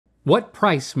What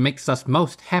price makes us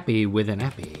most happy with an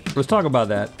appy? Let's talk about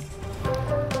that.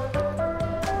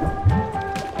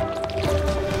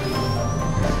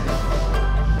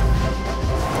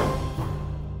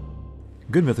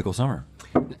 Good mythical summer.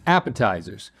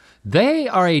 Appetizers. They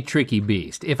are a tricky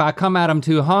beast. If I come at them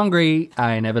too hungry,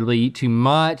 I inevitably eat too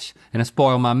much and I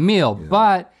spoil my meal. Yeah.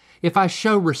 But if I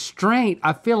show restraint,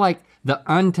 I feel like the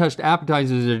untouched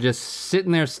appetizers are just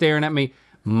sitting there staring at me,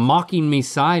 mocking me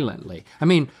silently. I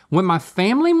mean, when my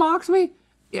family mocks me,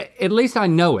 at least I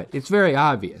know it. It's very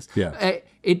obvious. Yeah.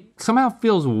 It somehow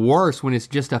feels worse when it's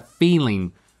just a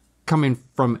feeling coming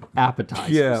from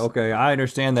appetizers. Yeah, okay, I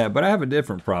understand that, but I have a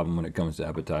different problem when it comes to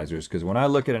appetizers, because when I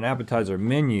look at an appetizer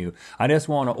menu, I just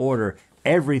want to order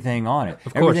everything on it.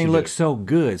 Everything looks so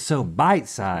good, so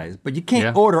bite-sized, but you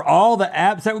can't order all the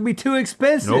apps, that would be too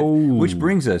expensive. No. Which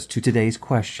brings us to today's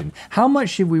question. How much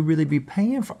should we really be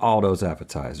paying for all those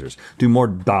appetizers? Do more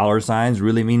dollar signs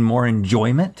really mean more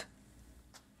enjoyment?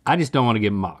 I just don't want to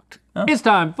get mocked. Huh? It's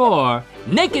time for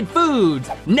Naked Foods,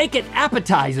 Naked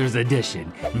Appetizers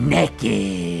Edition.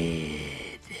 Naked.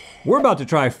 We're about to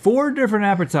try 4 different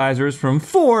appetizers from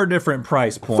 4 different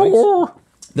price points. 4.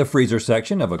 The freezer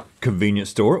section of a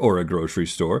convenience store or a grocery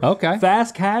store. Okay.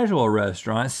 Fast casual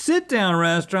restaurants, sit-down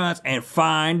restaurants, and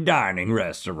fine dining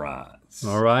restaurants.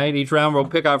 All right, each round we'll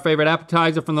pick our favorite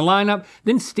appetizer from the lineup.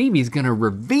 Then Stevie's gonna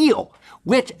reveal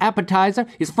which appetizer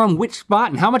is from which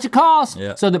spot and how much it costs,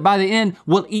 so that by the end,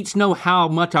 we'll each know how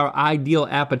much our ideal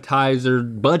appetizer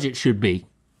budget should be.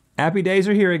 Happy days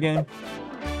are here again.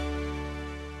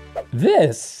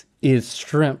 This is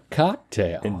shrimp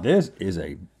cocktail. And this is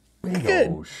a big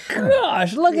old shrimp.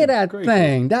 Gosh, look at that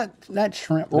thing. That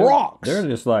shrimp rocks. They're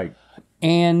just like,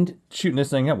 and shooting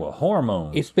this thing up with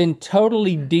hormones. It's been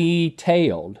totally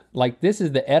detailed. Like this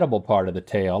is the edible part of the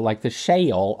tail, like the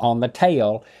shell on the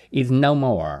tail is no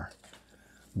more.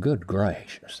 Good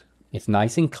gracious. It's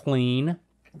nice and clean.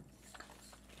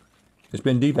 It's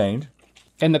been deveined.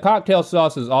 And the cocktail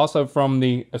sauce is also from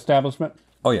the establishment?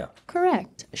 Oh yeah.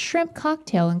 Correct. Shrimp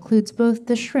cocktail includes both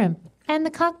the shrimp and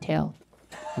the cocktail.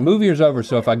 The movie is over,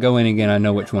 so if I go in again, I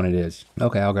know which one it is.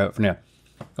 Okay, I'll go for now.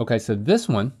 Okay, so this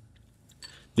one,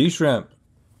 these shrimp,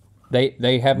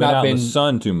 they have not been in the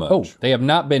sun too much. Oh, they have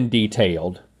not been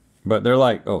detailed. But they're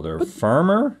like, they're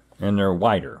firmer and they're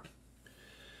whiter.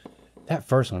 That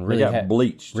first one really had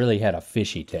bleached. Really had a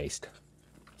fishy taste.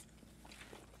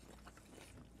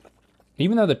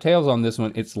 Even though the tail's on this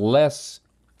one, it's less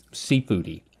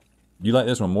seafoody. You like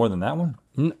this one more than that one?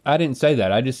 I didn't say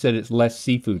that. I just said it's less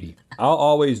seafoody. I'll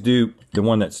always do the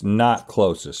one that's not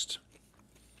closest.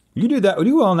 You do that.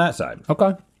 You go on that side.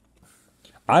 Okay.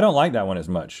 I don't like that one as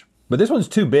much. But this one's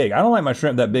too big. I don't like my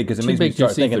shrimp that big because it makes me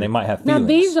start thinking they might have feelings. Now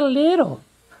these are little.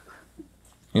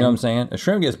 You know what I'm saying? A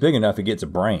shrimp gets big enough, it gets a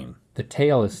brain. The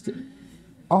tail is,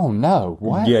 oh no,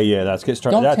 what? Yeah, that's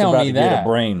Don't that's tell about me to that. get a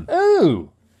brain.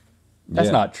 Ooh,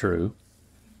 that's not true.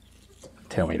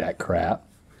 Tell me that crap.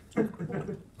 Well,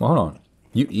 hold on.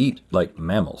 You eat like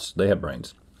mammals. They have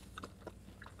brains.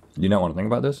 You not want to think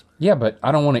about this? Yeah, but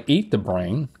I don't want to eat the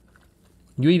brain.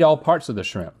 You eat all parts of the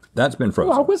shrimp. That's been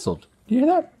frozen. Oh, I whistled. Do you hear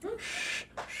that?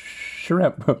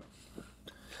 Shrimp.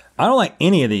 I don't like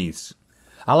any of these.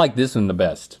 I like this one the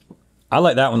best. I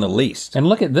like that one the least. And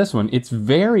look at this one. This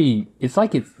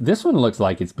one looks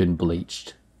like it's been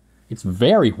bleached. It's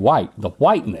very white, the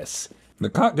whiteness. The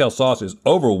cocktail sauce is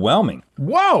overwhelming.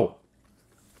 Whoa!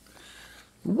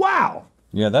 Wow!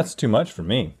 Yeah, that's too much for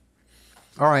me.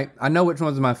 All right, I know which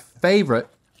one's my favorite.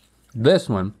 This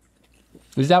one.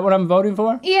 Is that what I'm voting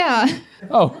for? Yeah.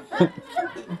 Oh.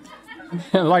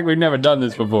 Like we've never done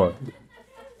this before.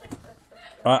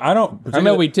 I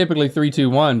know we typically 3, 2,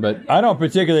 1, but I don't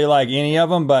particularly like any of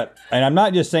them, and I'm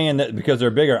not just saying that because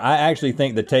they're bigger. I actually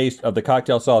think the taste of the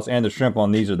cocktail sauce and the shrimp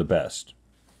on these are the best.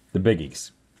 The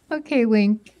biggies. Okay,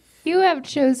 Link, you have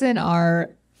chosen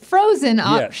our frozen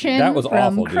option that was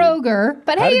from awful, dude. Kroger.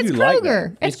 But hey, it's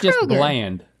Kroger. It's just Kroger.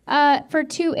 bland. For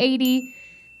 $2.80.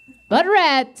 But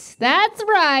Rhett, that's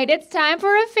right. It's time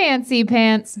for a fancy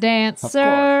pants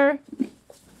dancer.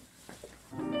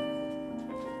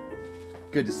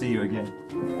 Good to see you again.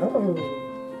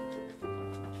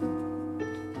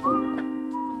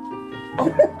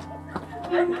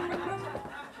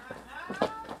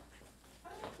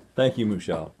 Thank you,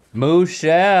 Michelle.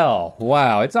 Michelle.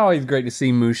 Wow, it's always great to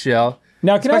see Michelle.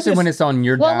 Now, especially when it's on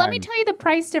your dime. Well, let me tell you the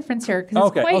price difference here,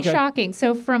 because it's quite shocking.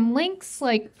 So from Link's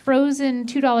like frozen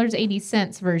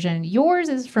 $2.80 version, yours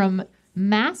is from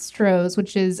Mastro's,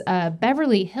 which is a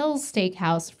Beverly Hills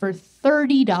Steakhouse for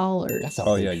 $30.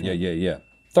 Oh, yeah.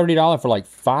 $30 for like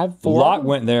 4. Locke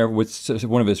went there with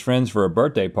one of his friends for a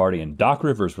birthday party, and Doc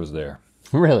Rivers was there.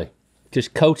 Really?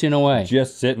 Just coaching away.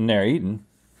 Just sitting there eating.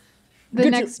 The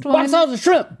next one. Box out the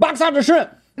shrimp! Box out the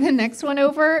shrimp! The next one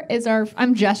over is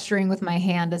I'm gesturing with my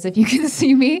hand as if you can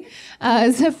see me.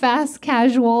 It's a fast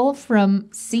casual from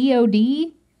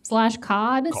COD/COD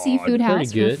Seafood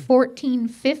House for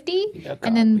 $14.50. Yeah,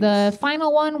 and then the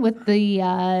final one with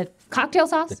the cocktail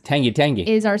sauce. The tangy.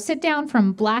 Is our sit down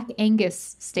from Black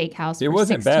Angus Steakhouse. It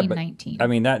wasn't bad, but I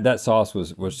mean that sauce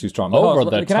was too strong. Over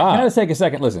the top. Can I just take a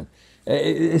second? Listen,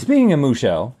 speaking of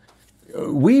Mouchel,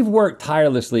 we've worked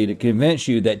tirelessly to convince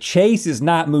you that Chase is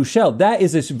not Mouchel. That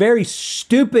is a very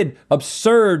stupid,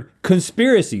 absurd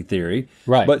conspiracy theory.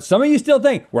 Right. But some of you still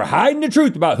think we're hiding the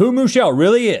truth about who Mouchel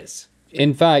really is.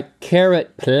 In fact,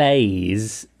 Carrot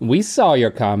Plays, we saw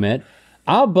your comment.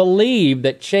 I'll believe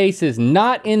that Chase is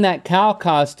not in that cow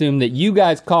costume that you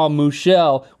guys call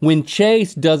Mouchel when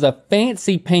Chase does a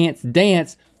fancy pants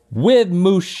dance with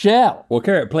Mouchel. Well,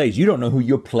 Carrot Plays, you don't know who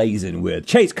you're playsing with.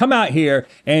 Chase, come out here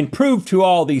and prove to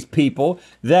all these people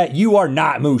that you are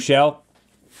not Mouchel.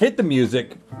 Hit the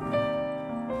music.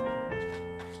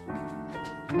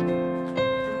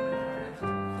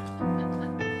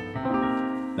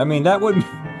 I mean, that wouldn't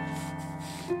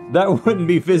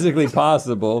be physically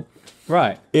possible.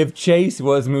 Right. If Chase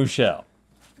was Mouchel.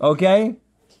 Okay?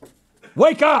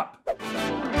 Wake up!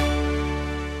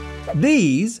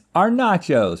 These are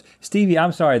nachos. Stevie,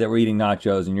 I'm sorry that we're eating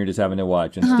nachos and you're just having to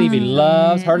watch. And Stevie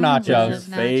loves her nachos. His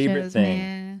favorite thing.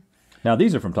 Man. Now,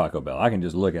 these are from Taco Bell. I can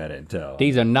just look at it and tell.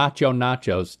 These are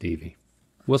nachos, Stevie.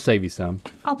 We'll save you some.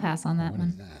 I'll pass on that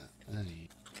one.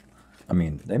 I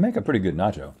mean, they make a pretty good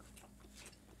nacho.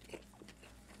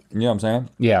 You know what I'm saying?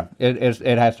 Yeah,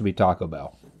 it has to be Taco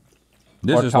Bell.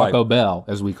 This or is Taco Bell,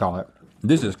 as we call it.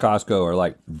 This is Costco or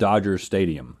like Dodger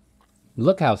Stadium.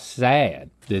 Look how sad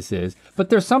this is. But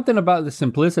there's something about the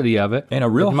simplicity of it. And a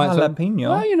real jalapeno.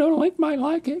 Well, you know, Link might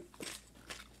like it.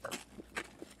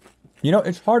 You know,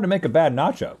 it's hard to make a bad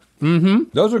nacho. Mm-hmm.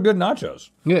 Those are good nachos.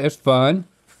 Yeah, it's fun.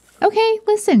 Okay,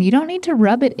 listen, you don't need to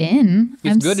rub it in.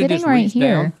 It's I'm good to sitting just right reach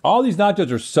here. down. All these nachos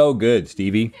are so good,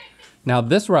 Stevie. Now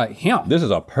this right here. This is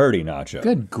a purdy nacho.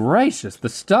 Good gracious, the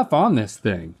stuff on this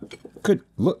thing. Good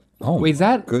look. Oh, wait,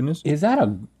 goodness. Is that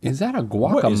a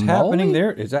guacamole? What is happening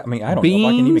there? Is that, I mean, I don't know if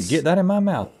I can even get that in my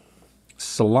mouth.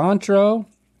 Cilantro.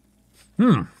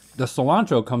 The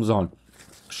cilantro comes on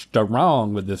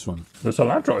strong with this one. The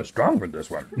cilantro is strong with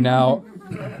this one. Now,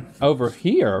 over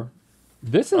here,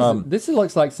 this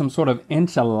looks like some sort of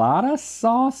enchilada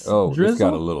sauce drizzle. It's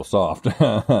got a little soft.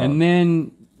 And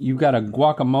then you've got a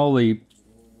guacamole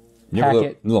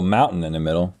packet. A little mountain in the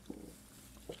middle.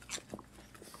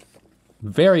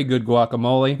 Very good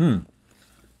guacamole.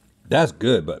 That's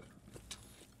good, but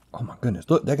oh my goodness,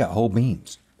 look, they got whole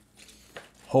beans.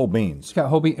 Whole beans. It's got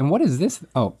whole beans. And what is this?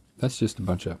 Oh, that's just a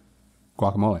bunch of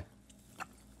guacamole.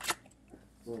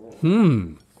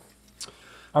 I'm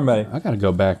ready. I gotta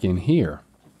go back in here.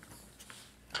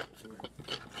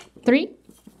 3,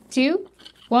 2,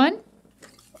 1.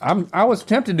 I was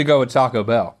tempted to go with Taco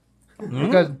Bell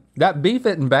because that beef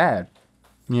isn't bad,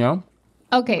 you know?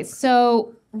 Okay,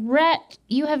 so Rhett,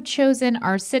 you have chosen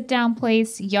our sit-down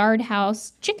place, Yard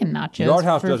House chicken nachos. Yard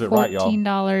House for does it right, y'all.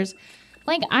 $14.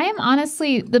 Like, I am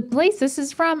honestly, the place this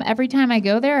is from, every time I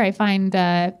go there, I find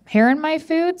hair in my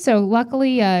food. So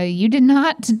luckily, you did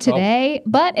not today.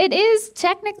 But it is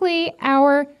technically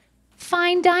our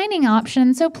fine dining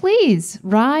option. So please,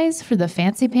 rise for the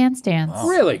fancy pants dance. Oh.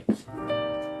 Really?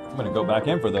 I'm gonna go back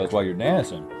in for those while you're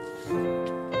dancing.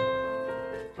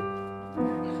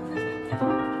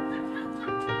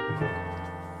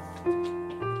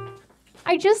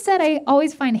 I just said I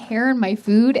always find hair in my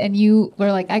food, and you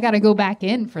were like, I gotta go back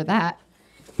in for that.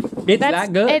 It's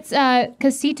that good? It's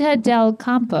Casita del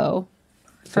Campo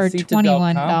for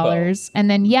 $21. And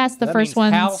then, yes, the first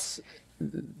ones. House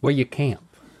where you camp.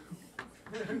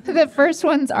 The first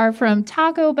ones are from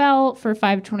Taco Bell for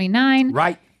 $5.29.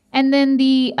 Right. And then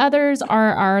the others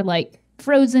are our like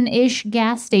frozen-ish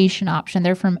gas station option.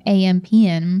 They're from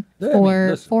AMPM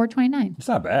for $4.29. It's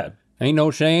not bad. Ain't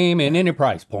no shame in any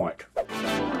price point.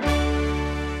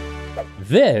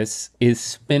 This is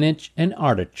spinach and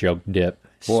artichoke dip.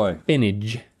 Boy.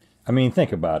 Spinach. I mean,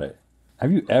 think about it.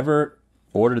 Have you ever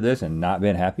ordered this and not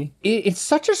been happy? It's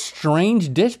such a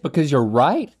strange dish because you're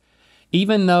right.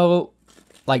 Even though,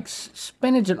 like,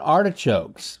 spinach and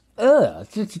artichokes, I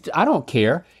don't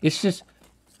care. It's just,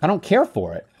 I don't care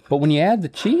for it. But when you add the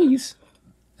cheese,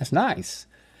 that's nice.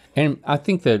 And I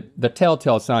think that the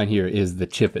telltale sign here is the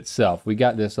chip itself. We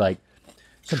got this like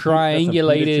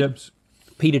triangulated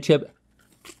pita chip.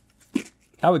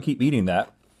 I would keep eating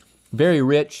that. Very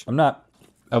rich. I'm not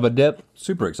of a dip.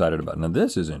 super excited about it. Now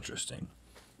this is interesting.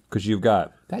 Because you've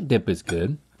got... That dip is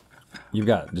good. You've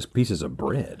got just pieces of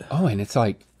bread. Oh, and it's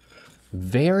like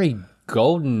very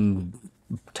golden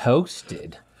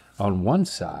toasted on one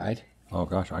side. Oh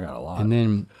gosh, I got a lot. And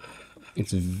then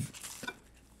it's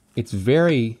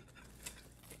very,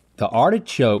 the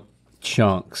artichoke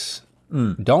chunks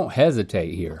don't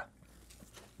hesitate here.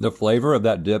 The flavor of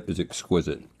that dip is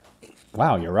exquisite.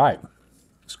 Wow, you're right.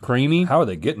 It's creamy. How are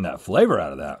they getting that flavor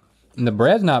out of that? And the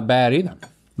bread's not bad either.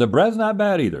 The bread's not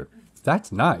bad either.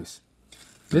 That's nice.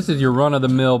 This is your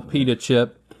run-of-the-mill pita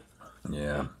chip.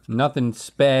 Yeah. Nothing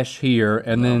special here.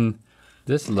 And then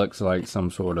this looks like some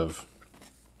sort of,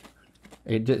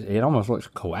 it almost looks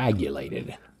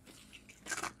coagulated.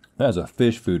 That has a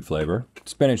fish food flavor.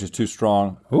 Spinach is too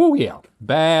strong. Oh yeah,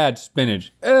 bad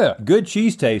spinach. Ugh. Good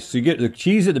cheese taste. So you get the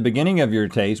cheese at the beginning of your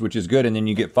taste, which is good, and then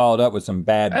you get followed up with some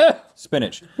bad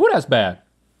spinach. What else bad?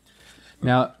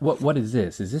 Now, what is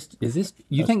this? Is this,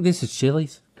 you think this is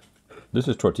Chili's? This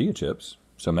is tortilla chips,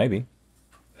 so maybe.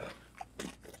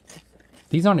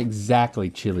 These aren't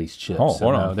exactly Chili's chips. Oh,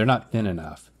 hold on. No, they're not thin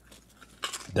enough.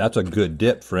 That's a good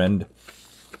dip, friend.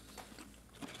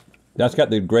 That's got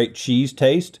the great cheese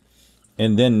taste,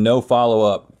 and then no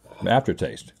follow-up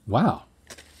aftertaste. Wow.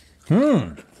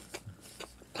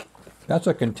 That's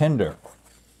a contender.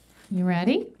 You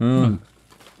ready?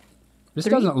 This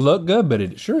doesn't look good, but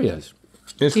it sure is.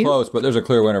 It's close, but there's a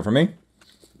clear winner for me.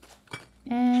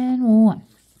 And one.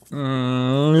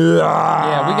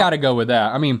 Yeah, we gotta go with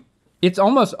that. I mean, it's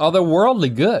almost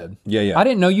otherworldly good. Yeah. I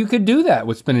didn't know you could do that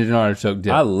with spinach and artichoke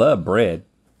dip. I love bread.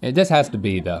 This has to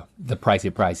be the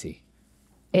pricey.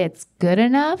 It's good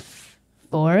enough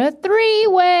for a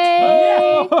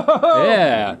three-way.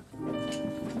 Yeah.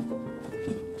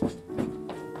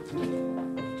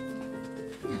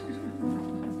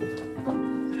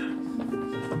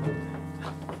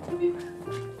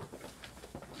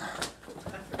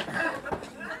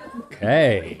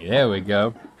 Okay, there we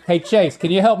go. Hey Chase,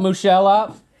 can you help Michelle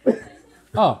out?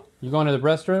 Oh, you going to the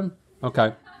restroom?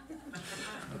 Okay.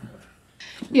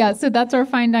 Yeah, so that's our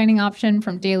fine dining option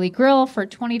from Daily Grill for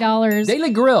 $20.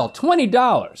 Daily Grill,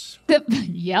 $20.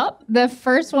 Yep. The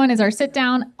first one is our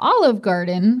sit-down Olive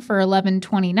Garden for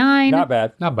 $11.29. Not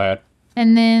bad. Not bad.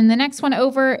 And then the next one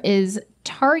over is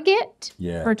Target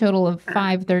for a total of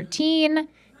 $5.13.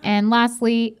 And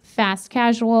lastly, Fast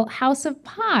Casual House of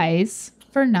Pies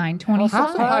for $9.25.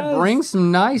 House of Pie brings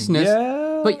some niceness.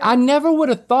 Yeah. But I never would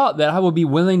have thought that I would be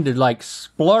willing to like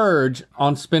splurge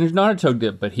on spinach and artichoke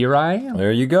dip, but here I am.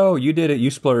 There you go. You did it. You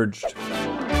splurged.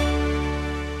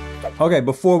 Okay,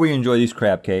 before we enjoy these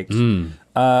crab cakes,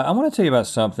 I want to tell you about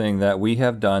something that we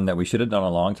have done that we should have done a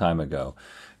long time ago.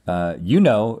 You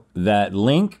know that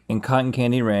Link and Cotton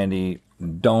Candy Randy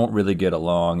don't really get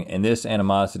along, and this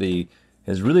animosity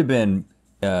has really been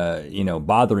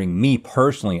bothering me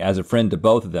personally as a friend to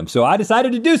both of them. So I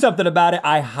decided to do something about it.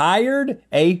 I hired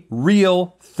a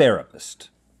real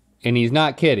therapist. And he's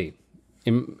not kidding.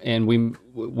 And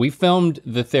we filmed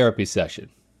the therapy session.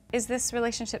 Is this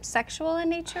relationship sexual in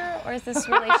nature, or is this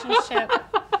relationship...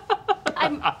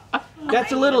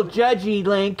 That's a little judgy,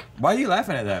 Link. Why are you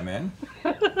laughing at that, man?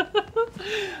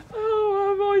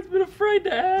 Oh, I've always been afraid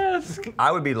to ask.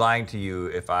 I would be lying to you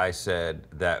if I said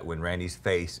that when Randy's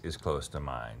face is close to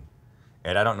mine.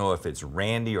 And I don't know if it's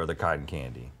Randy or the cotton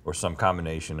candy, or some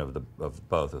combination of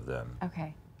both of them.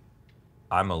 Okay.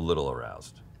 I'm a little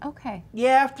aroused. Okay.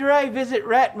 Yeah, after I visit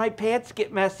Rhett, my pants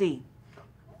get messy.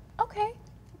 Okay.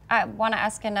 I want to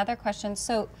ask another question.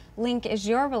 So, Link, is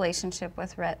your relationship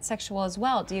with Rhett sexual as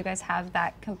well? Do you guys have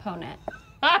that component?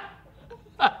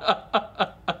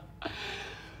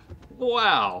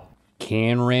 Wow.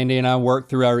 Can Randy and I work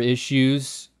through our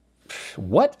issues?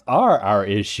 What are our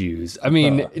issues? I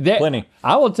mean, plenty.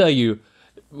 I will tell you,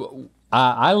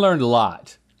 I learned a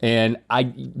lot, and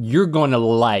you're going to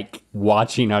like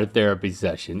watching our therapy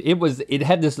session.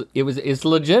 It's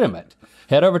legitimate.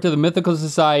 Head over to the Mythical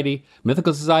Society,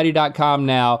 mythicalsociety.com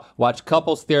now. Watch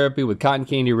Couples Therapy with Cotton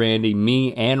Candy Randy,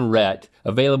 me, and Rhett.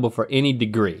 Available for any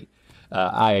degree.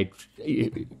 I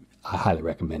highly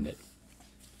recommend it.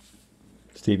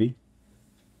 Stevie?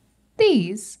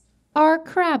 These are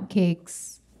crab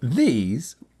cakes.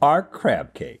 These are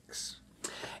crab cakes.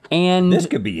 And This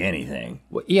could be anything.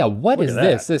 yeah, what is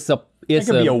at this? that. It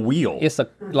could be a wheel. It's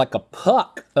like a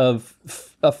puck of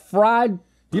a fried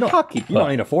hockey puck. You don't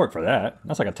need a fork for that.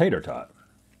 That's like a tater tot.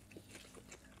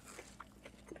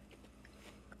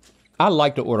 I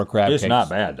like to order crab cakes. It's not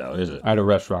bad though, is it? At a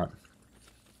restaurant.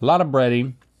 A lot of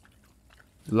breading,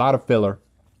 a lot of filler.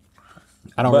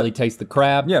 I don't really taste the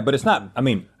crab. Yeah, but it's not, I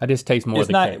mean, I just taste more of it's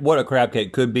the not cake. what a crab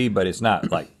cake could be, but it's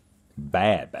not like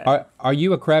bad. Are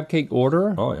you a crab cake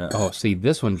orderer? Oh, yeah. Oh, see,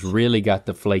 this one's really got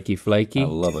the flaky. I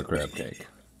love a crab cake.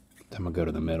 I'm gonna go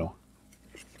to the middle.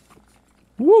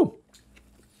 Woo!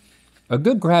 A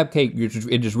good crab cake,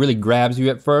 it just really grabs you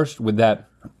at first with that.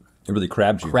 It really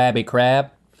crabs you. Crabby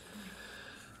crab.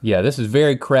 Yeah, this is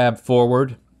very crab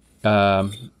forward. I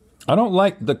don't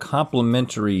like the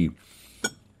complimentary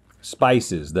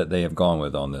spices that they have gone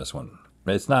with on this one.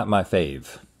 It's not my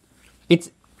fave.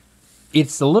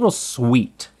 It's a little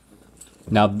sweet.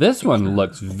 Now this one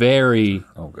looks very,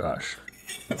 oh gosh,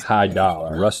 it's high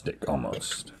dollar. Rustic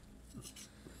almost.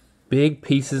 Big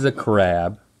pieces of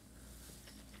crab.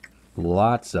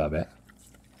 Lots of it.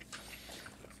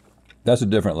 That's a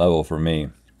different level for me.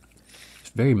 It's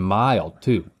very mild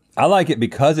too. I like it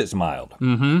because it's mild.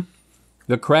 Mm-hmm.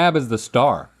 The crab is the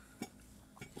star.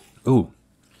 Ooh.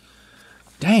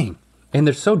 Dang. And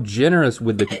they're so generous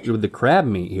with the crab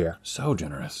meat here. So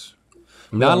generous.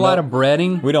 Not a lot of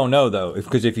breading. We don't know though,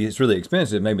 because if it's really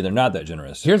expensive, maybe they're not that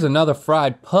generous. Here's another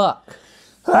fried puck.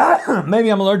 Maybe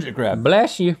I'm allergic to crab.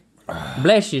 Bless you.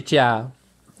 Bless you, child.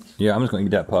 Yeah, I'm just gonna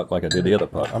eat that puck like I did the other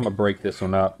puck. I'm gonna break this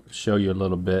one up, show you a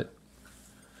little bit.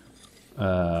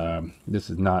 This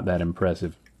is not that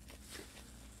impressive.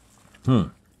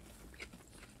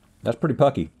 That's pretty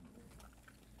pucky.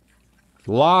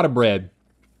 A lot of bread.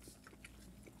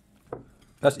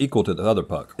 That's equal to the other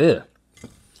puck. Ew.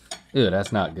 Ew,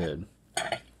 that's not good.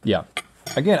 Yeah.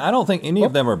 Again, I don't think any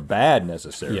of them are bad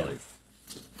necessarily.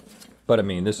 Yeah. But I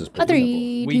mean, this is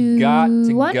pretty simple. We got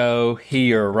to go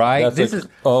here, right? This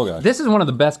is one of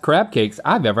the best crab cakes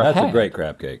I've ever had. That's a great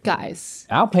crab cake. Guys.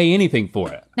 I'll pay anything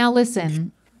for it. Now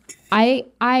listen,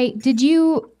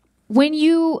 when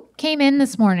you came in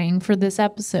this morning for this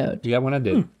episode. Yeah, when I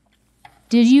did.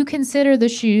 Did you consider the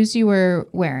shoes you were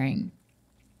wearing?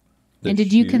 And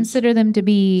did you consider them to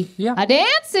be a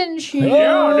dancing shoes?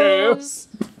 Yeah,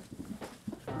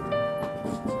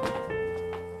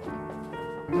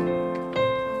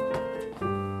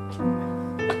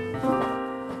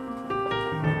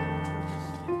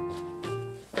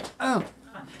 Oh.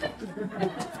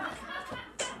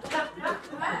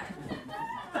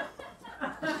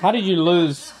 How did you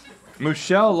lose?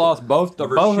 Michelle lost both of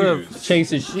her shoes. Of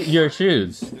Chase's your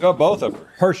shoes. Oh, both of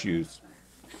her shoes.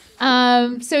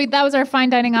 So that was our fine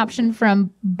dining option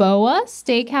from Boa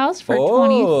Steakhouse for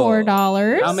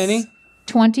 $24. How many?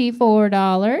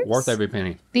 $24. Worth every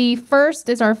penny. The first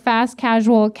is our fast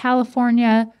casual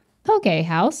California Poke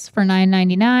House for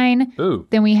 $9.99. Ooh.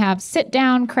 Then we have Sit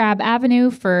Down Crab Avenue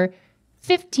for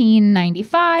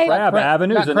 $15.95. Crab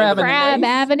Avenue. Crab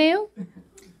Avenue.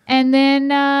 And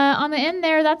then on the end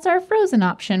there, that's our frozen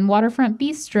option, Waterfront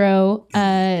Bistro.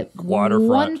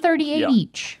 Waterfront. $138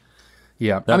 each.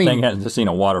 Yeah, That thing hasn't seen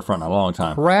a waterfront in a long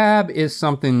time. Crab is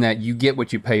something that you get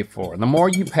what you pay for. The more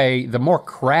you pay, the more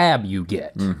crab you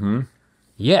get. Mm-hmm.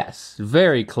 Yes,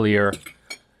 very clear.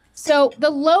 So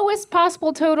the lowest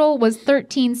possible total was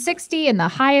 $13.60 and the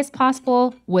highest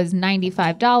possible was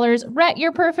 $95. Rhett,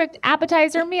 your perfect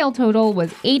appetizer meal total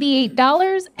was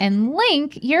 $88. And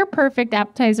Link, your perfect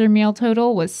appetizer meal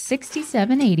total was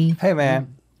 $67.80. Hey,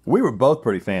 man. We were both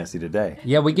pretty fancy today.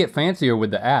 Yeah, we get fancier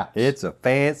with the app. It's a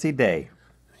fancy day.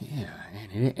 Yeah,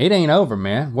 it ain't over,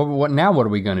 man. What now? What are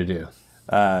we gonna do?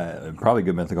 Probably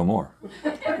good Mythical more.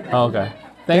 Okay.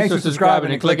 Thanks for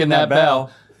subscribing and clicking that bell.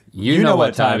 You know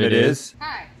what time it is.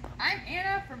 Hi, I'm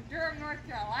Anna from Durham, North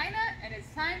Carolina, and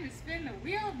it's time to spin the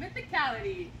wheel of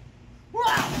mythicality.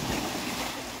 Wow!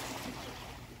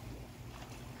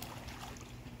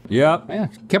 Yep. Yeah,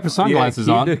 kept her sunglasses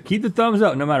on. Keep the thumbs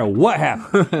up no matter what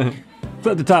happens.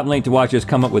 Flip the top link to watch us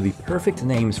come up with the perfect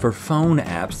names for phone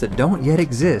apps that don't yet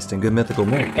exist in Good Mythical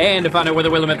More. And to find out where the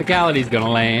wheel of mythicality is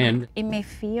gonna land. It may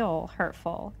feel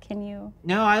hurtful. Can you?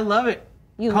 No, I love it.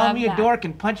 You Call love me that. a dork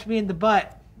and punch me in the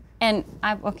butt. And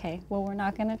okay, well, we're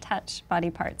not going to touch body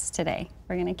parts today.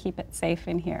 We're going to keep it safe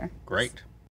in here. Great.